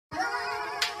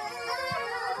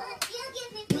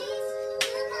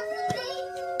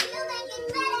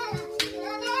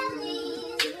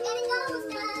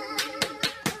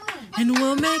and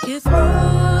we'll make it through.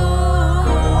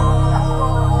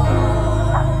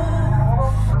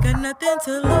 Got nothing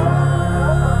to lose.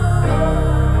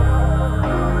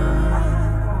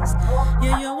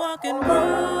 Yeah, you're walking rude.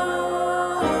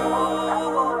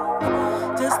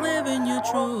 Just living your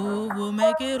truth. We'll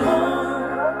make it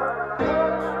home.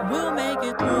 We'll make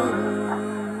it through.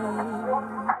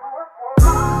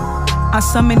 I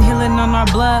summon healing on our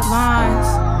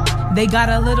bloodlines. They got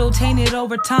a little tainted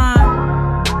over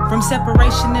time, from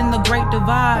separation in the great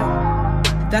divide.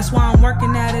 That's why I'm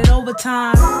working at it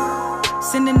overtime,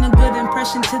 sending a good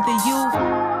impression to the youth.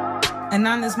 An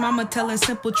honest mama telling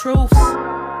simple truths.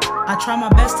 I try my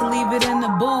best to leave it in the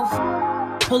booth.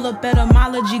 Pull up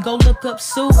etymology, go look up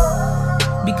soup,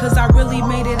 because I really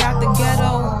made it out the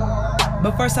ghetto.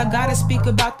 But first I gotta speak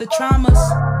about the traumas.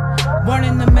 Born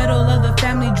in the middle of the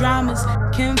family dramas,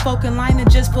 kinfolk and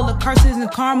lineages full of curses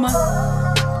and karma.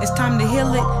 It's time to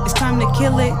heal it, it's time to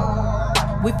kill it.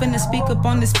 We finna speak up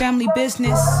on this family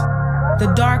business.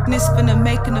 The darkness finna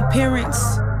make an appearance.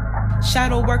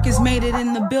 Shadow workers made it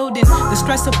in the building. The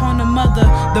stress upon the mother,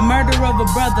 the murder of a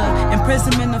brother,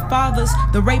 imprisonment of fathers,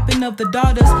 the raping of the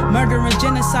daughters, murder and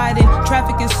genocide, and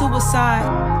traffic and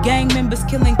suicide. Gang members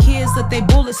killing kids, let they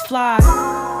bullets fly.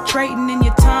 Trading in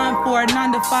your time for a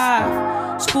 9 to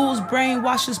 5. Schools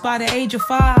brainwash us by the age of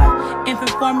 5. Infant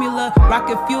formula,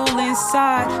 rocket fuel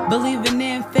inside. Believing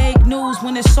in fake news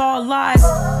when it's all lies.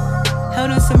 Held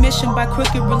in submission by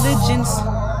crooked religions.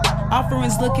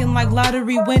 Offerings looking like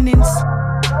lottery winnings.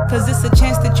 Cause it's a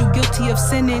chance that you're guilty of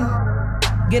sinning.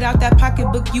 Get out that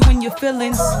pocketbook, you and your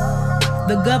feelings.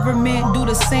 The government do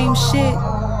the same shit.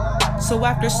 So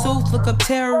after Sooth, look up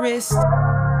terrorists.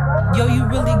 Yo, you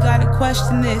really gotta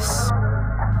question this.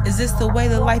 Is this the way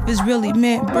that life is really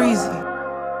meant? Breezy.